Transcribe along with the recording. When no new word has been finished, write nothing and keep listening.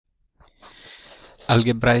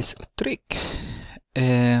Algebraiskt uttryck.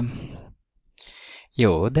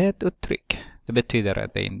 Jo, det är ett uttryck. Det betyder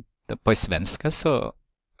att det inte på svenska så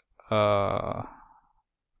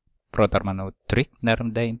pratar man uttryck när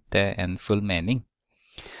det inte är en full mening.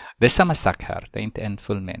 Det är samma sak här. Det är inte en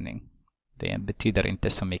full mening. Det betyder inte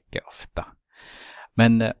så mycket ofta.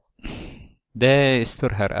 Men det står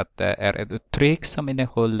här att det är ett uttryck som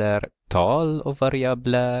innehåller tal och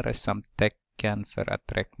variabler samt tecken för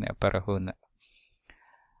att räkna operationer.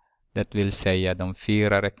 Det vill säga de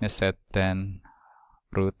 4 räknesätten,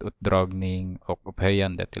 rotutdragning och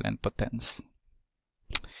upphöjande till en potens.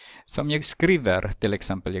 Som jag skriver, till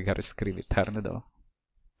exempel jag har skrivit här nu då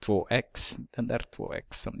 2x, den där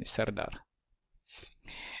 2x som ni ser där.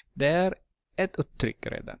 Det är ett uttryck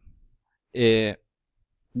redan.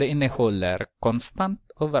 Det innehåller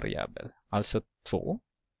konstant och variabel. Alltså 2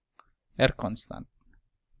 är konstant.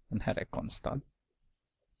 Den här är konstant.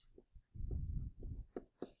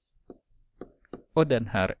 Och den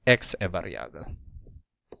här x är variabel.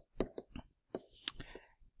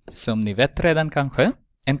 Som ni vet redan kanske,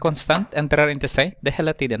 en konstant ändrar inte sig. Det är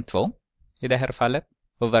hela tiden 2 i det här fallet.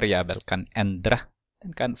 Och variabel kan ändra.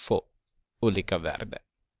 Den kan få olika värden.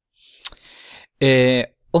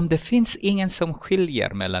 Om det finns ingen som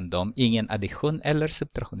skiljer mellan dem, ingen addition eller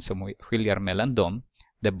subtraktion som skiljer mellan dem,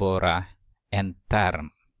 det är bara en term.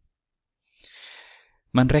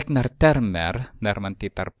 Man räknar termer när man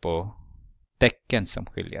tittar på tecken som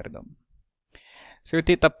skiljer dem. Så vi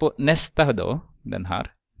tittar på nästa då, den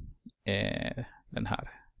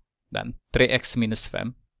 3x minus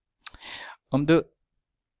 5. Om du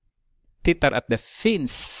tittar att det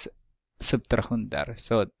finns subtraktion där,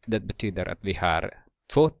 så det betyder att vi har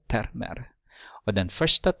 2 termer. Och den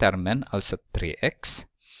första termen, alltså 3x,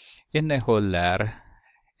 innehåller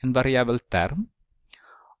en variabel term.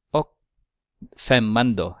 Och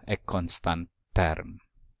 5 då är konstant term.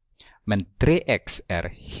 Men 3x är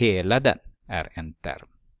hela den, är en term.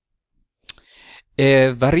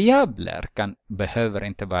 Variabler behöver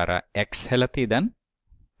inte vara x hela tiden.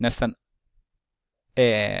 Nästan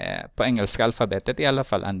på engelska alfabetet i alla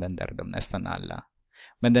fall använder de nästan alla.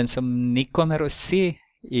 Men den som ni kommer att se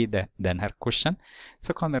i den här kursen,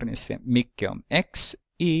 så kommer ni se mycket om x,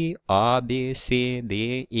 y, a, b, c,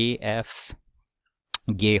 d, e, f,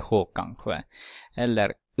 g, h kanske.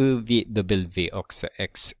 Eller u, v, w också,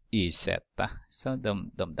 x, y, z. Så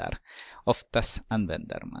de där oftast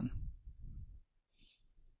använder man.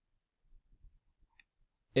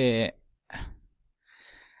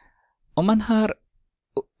 Om man har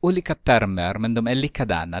olika termer men de är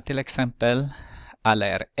likadana, till exempel alla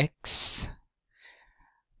är x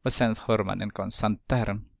och sen får man en konstant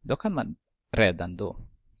term, då kan man redan då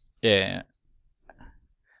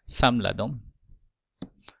samla dem.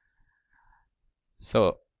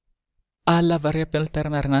 Så alla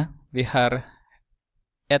variabeltermerna, vi har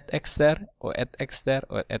ett x där och ett x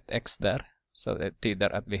där och ett x där. Så det betyder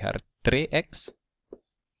att vi har 3x.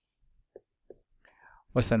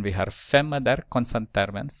 Och sen vi har 5 där,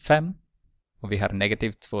 konstanttermen 5. Och vi har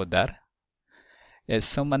negativ 2 där.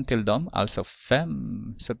 Summan till dem, alltså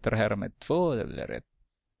 5 subtraherar med 2, det blir ett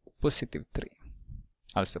positiv 3.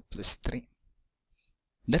 Alltså plus 3.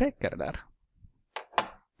 Det räcker där.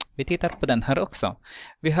 Vi tittar på den här också.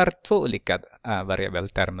 Vi har 2 olika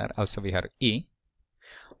variabeltermer, alltså vi har y.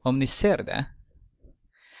 Om ni ser det,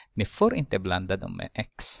 ni får inte blanda dem med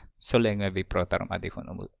x så länge vi pratar om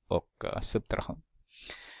addition och subtraktion.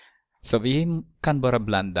 Så vi kan bara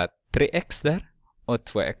blanda 3x där och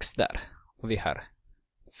 2x där. Och vi har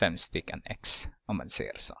 5 stycken x om man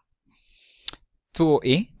ser så.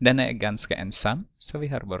 2y, den är ganska ensam. Så vi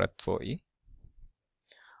har bara 2y.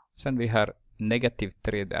 Sen vi har negativ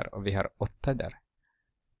 3 där och vi har 8 där.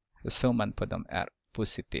 Så summan på dem är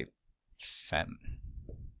positiv 5.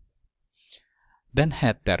 Den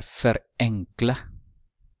heter förenkla.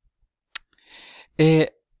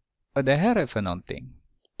 Och det här är för någonting.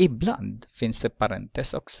 Ibland finns det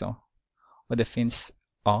parentes också. Och det finns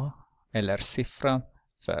a eller siffra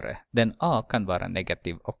före. Den a kan vara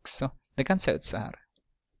negativ också. Det kan se ut så här.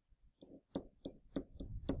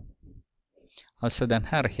 Alltså den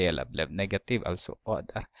här hela blev negativ, alltså a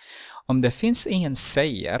där. Om det finns ingen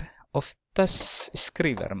säger, oftast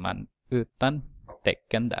skriver man utan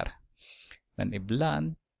tecken där. Men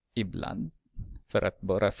ibland, för att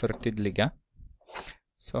bara förtydliga,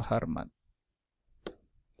 så har man,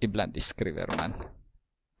 ibland skriver man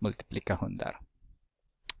multiplikation där.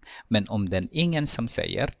 Men om den ingen som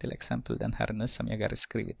säger, till exempel den här nu som jag har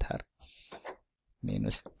skrivit här,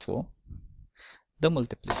 minus 2, då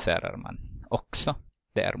multiplicerar man också.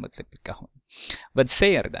 Det är multiplikation. Vad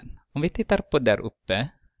säger den? Om vi tittar på där uppe,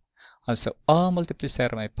 Alltså A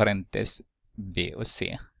multiplicerar med parentes B och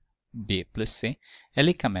C. B plus C är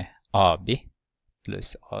lika med AB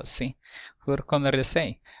plus AC. Hur kommer det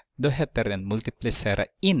sig? Då heter den multiplicera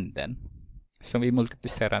in den. Så vi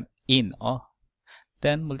multiplicerar in A.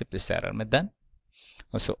 Den multiplicerar med den.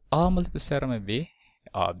 Och så A multiplicerar med B,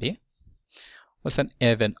 AB. Och sen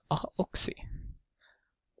även A och C.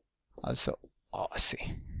 Alltså AC.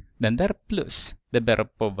 Den där plus, det beror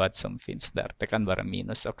på vad som finns där. Det kan vara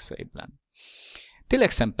minus också ibland. Till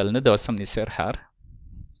exempel nu då som ni ser här.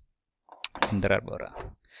 Ändrar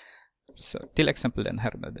bara. Så till exempel den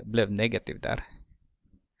här nu, det blev negativ där.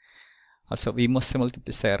 Alltså vi måste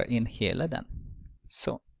multiplicera in hela den.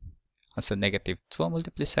 Så. Alltså negativ 2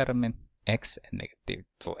 multiplicerar med x är negativ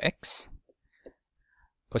 2x.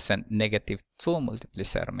 Och sen negativ 2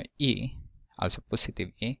 multiplicerar med y. Alltså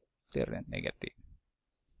positiv y blir det negativ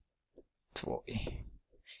 2y.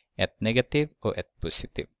 Ett negativ och ett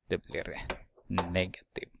positiv. Det blir det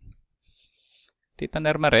negativ. Titta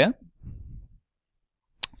närmare.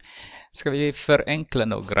 Ska vi förenkla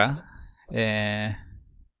några.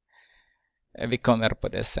 Vi kommer på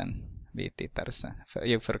det sen. Vi tittar sen.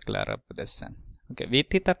 Jag förklarar på det sen. Okej, vi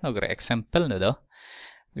tittar några exempel nu då.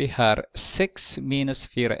 Vi har 6 minus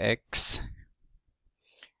 4x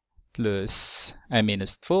plus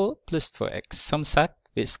minus 2 plus 2x. Som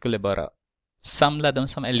sagt, vi skulle bara samla de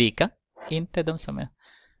som är lika. Inte de som är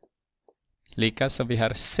lika. Så vi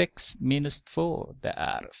har 6 minus 2. Det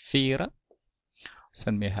är 4.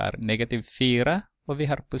 Sen vi har negativ 4. Och vi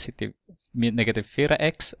har positiv negativ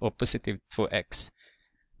 4x och positiv 2x.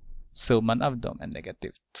 Summan av dem är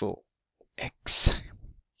negativ 2x.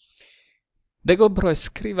 Det går bra att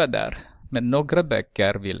skriva där. Men några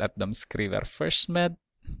böcker vill att de skriver först med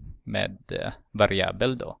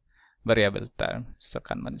variabel då. Variabelterm. Så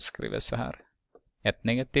kan man skriva så här. Ett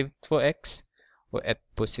negativ 2x och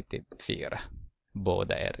ett positiv 4.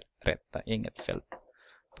 Båda är rätta. Inget fel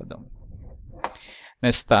på dem.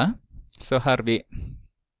 Nästa. Så har vi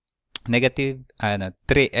negativ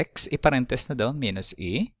 3x i parentes då. Minus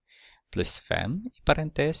y. Plus 5 i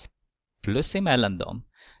parentes. Plus emellan dem.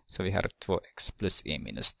 Så vi har 2x plus y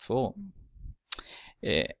minus 2.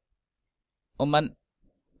 Om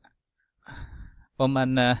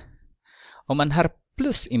man har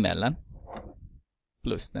plus emellan.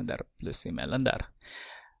 Plus den där plus emellan där.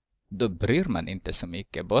 Då bryr man inte så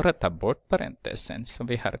mycket. Bara ta bort parentesen. Så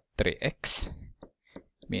vi har 3x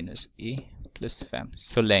minus y plus 5.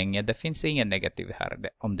 Så länge det finns ingen negativ här.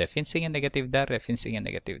 Om det finns ingen negativ där, det finns ingen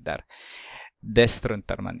negativ där. Det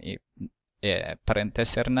struntar man i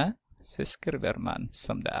parenteserna. Så skriver man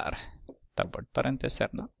som det är. Ta bort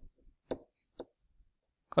parenteserna.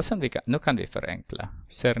 Och sen nu kan vi förenkla.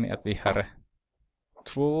 Ser ni att vi har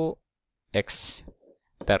 2x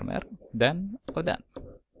termer. Den och den.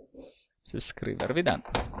 Så skriver vi den.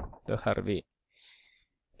 Då har vi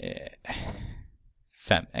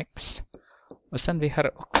 5x. Och sen vi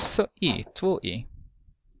har också y, 2y.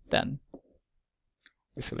 Den.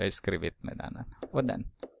 Vi skulle ha skrivit med den. Och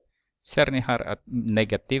den. Ser ni här att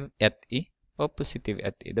negativ 1y och positiv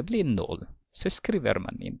 1y. Det blir 0. Så skriver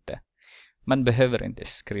man inte. Man behöver inte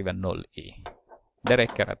skriva 0y. Det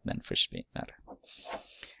räcker att den försvinner.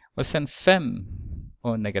 Och sen 5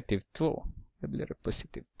 och negativ 2. Det blir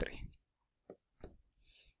positiv 3.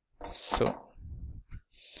 Så.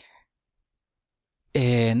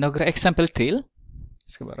 Några exempel till. Jag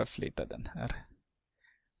ska bara flytta den här.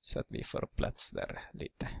 Så att vi får plats där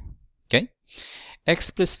lite. Okej.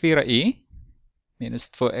 X plus 4y.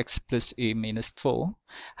 Minus 2x plus y minus 2.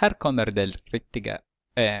 Här kommer det riktiga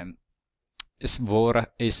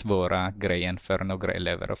svåra grejen för några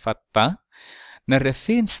elever att fatta. När det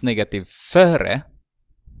finns negativ före.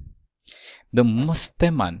 Då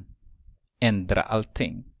måste man ändra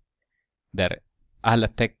allting. Där alla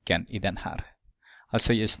tecken i den här.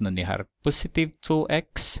 Alltså just nu ni har positiv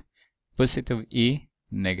 2x, positiv y,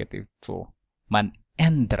 negativ 2. Man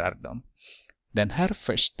ändrar dem. Den här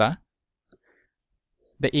första,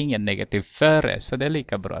 det är ingen negativ före, så det är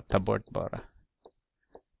lika bra att ta bort bara.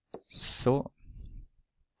 Så.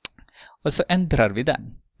 Och så ändrar vi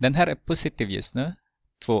den. Den här är positiv just nu.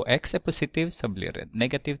 2x är positiv, så blir det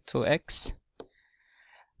negativ 2x.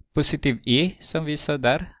 Positiv y, som vi sa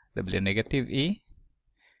där, det blir negativ y.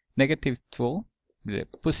 Negativ 2. Blir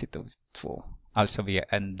positiv 2. Alltså vi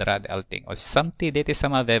ändrade allting. Och samtidigt i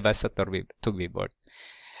samma veva så tog vi bort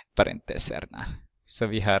parenteserna. Så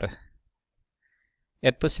vi har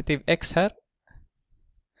ett positiv x här.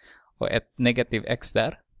 Och ett negativ x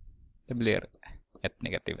där. Det blir ett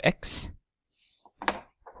negativ x.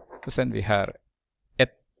 Och sen vi har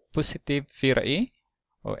ett positiv 4y.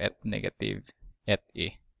 Och ett negativ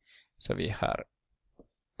 1y. Så vi har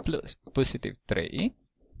plus positiv 3.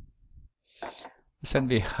 Och sen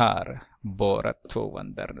vi har bara 2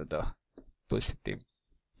 där nu då. Positiv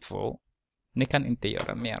 2. Ni kan inte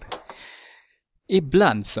göra mer.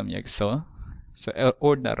 Ibland som jag sa så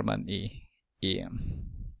ordnar man i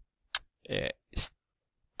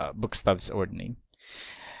bokstavsordning.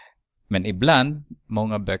 Men ibland,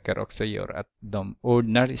 många böcker också gör att de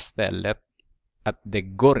ordnar istället att det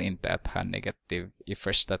går inte att ha negativ i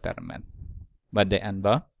första termen. Vad det än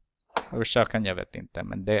var. Orsaken jag vet inte,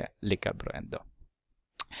 men det är lika bra ändå.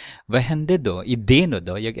 Vad händer då? Idén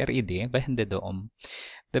då, jag är idé. Vad händer då om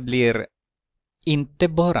det blir inte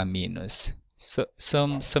bara minus? Så,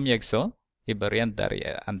 som jag sa i början där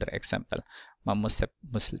är andra exempel. Man måste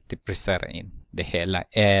multiplicera in det hela,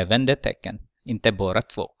 även det tecken. Inte bara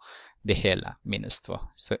 2. Det hela minus 2.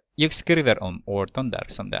 Så jag skriver om 18 där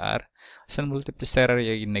som det är. Sen multiplicerar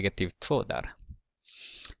jag i negativ 2 där.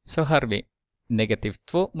 Så har vi negativ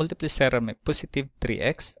 2 multiplicerar med positiv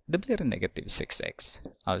 3x. Det blir negativ 6x.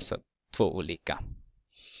 Alltså 2 olika.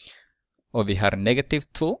 Och vi har negativ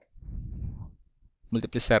 2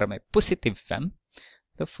 multiplicerar med positiv 5.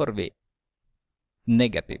 Då får vi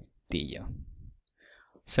negativ 10.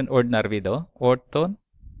 Sen ordnar vi då 18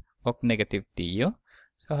 och negativ 10.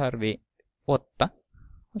 Så har vi 8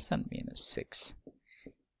 och sen minus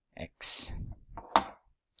 6x.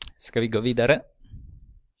 Ska vi gå vidare?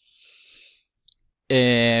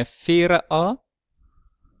 4a.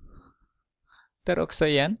 Där också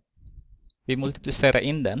igen. Vi multiplicerar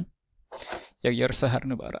in den. Jag gör så här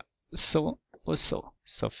nu bara. Så och så.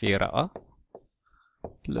 Så 4a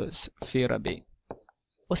plus 4b.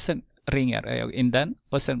 Och sen ringar jag in den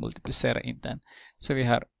och sen multiplicerar in den. Så vi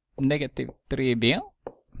har negativ 3b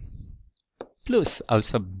plus,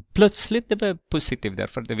 alltså plötsligt det blir positivt där,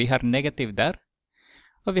 för vi har negativ där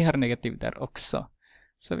och vi har negativ där också.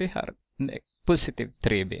 Så vi har positiv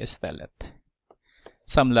 3b istället.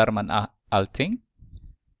 Samlar man allting.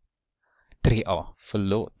 3a,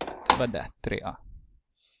 förlåt, vad är det? 3a.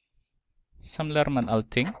 Samlar man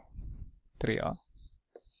allting. 3a.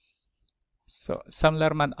 Så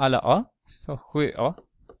samlar man alla a, så 7a.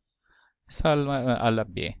 Samlar man alla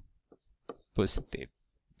b. Positiv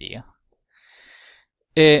b.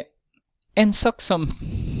 En sak som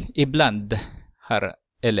ibland har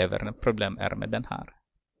eleverna problem är med den här.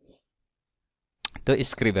 Då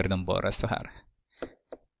skriver de bara så här.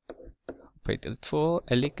 Upphöjt till 2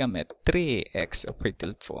 är lika med 3x upphöjt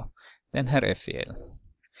till 2. Den här är fel.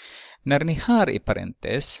 När ni har i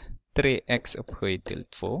parentes 3x upphöjt till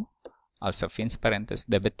 2, alltså finns parentes,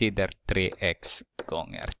 det betyder 3x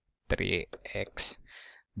gånger 3x.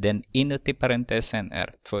 Den inuti parentesen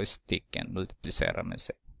är 2 stycken multiplicerar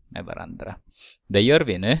med varandra. Det gör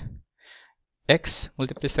vi nu. X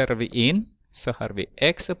multiplicerar vi in, så har vi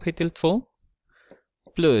x upphöjt till 2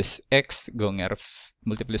 plus x gånger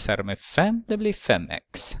multiplicerar med 5, det blir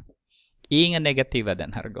 5x. Inga negativa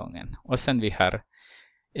den här gången. Och sen vi har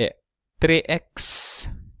 3x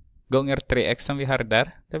gånger 3x som vi har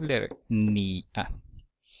där, det blir 9.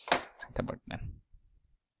 Så ta bort den.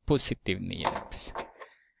 Positiv 9x.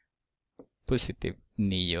 Positiv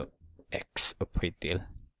 9x upphöjt till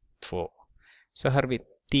 2. Så har vi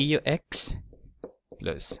 10x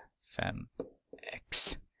plus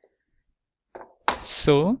 5x.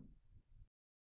 Så